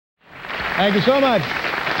Thank you so much.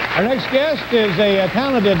 Our next guest is a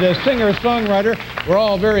talented singer-songwriter. We're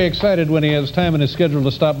all very excited when he has time in his schedule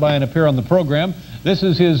to stop by and appear on the program. This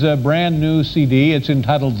is his brand new CD. It's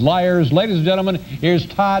entitled Liars. Ladies and gentlemen, here's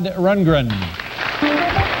Todd Rundgren.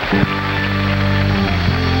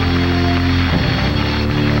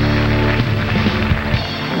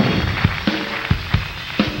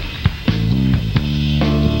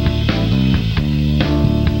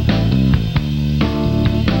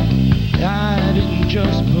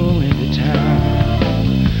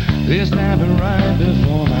 This happened right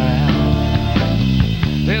before my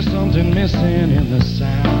eyes. There's something missing in the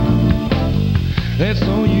sound that's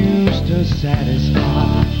so used to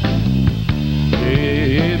satisfy.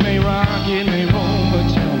 It may rock, it may roll, but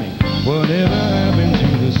tell me, whatever happened to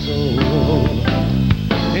the soul?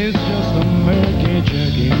 It's just a murky,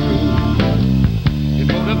 jerky groove. It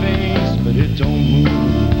motivates, but it don't move.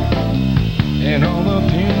 And all the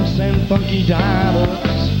pimps and funky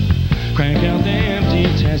divers crank out the empty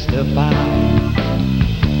testify.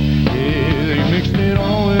 Yeah, they mixed it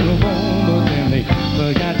all in a bowl, but then they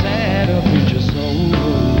forgot to add a pinch of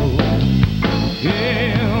soul.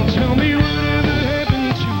 Yeah, tell me whatever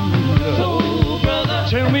happened to the soul, brother.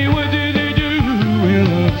 Tell me what did they do in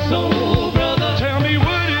the soul, brother. Tell me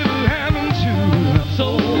whatever happened to the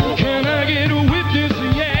soul. Can I get a witness?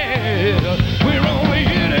 Yeah, we're only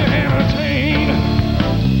here to entertain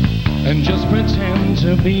and just pretend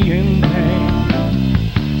to be in pain.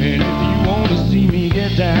 And if you want to see me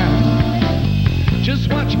get down, just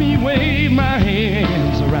watch me wave my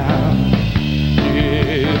hands around.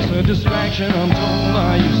 Yeah, it's a distraction, I'm told.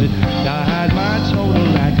 I use it to hide my total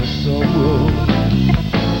lack of soul.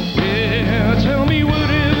 Yeah, tell me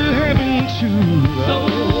whatever happened to the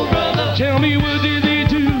soul, brother. Tell me what did they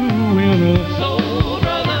do in the soul,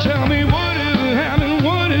 brother. Tell me whatever happened,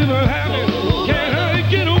 whatever happened. Soul, can I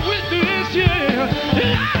get a witness? Yeah.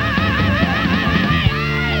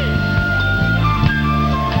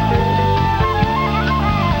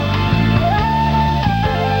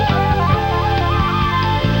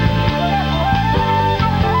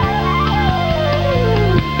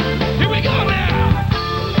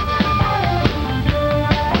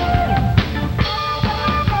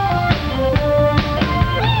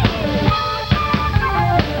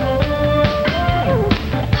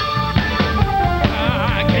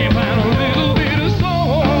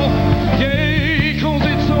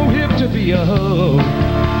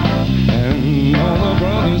 And all the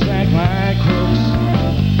brothers act like crooks.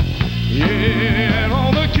 Yeah, and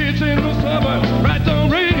all the kids in the suburbs write the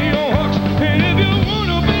radio hooks. And if you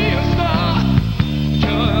wanna be a star,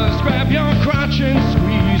 just grab your crotch and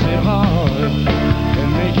squeeze it hard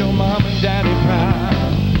and make your mom and daddy proud.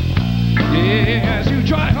 Yeah, as you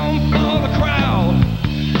try home for the crowd.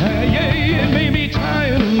 Yeah, it may be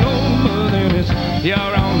tired and old, but then it's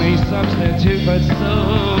your only substitute for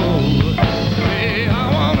soul. I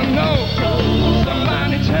wanna know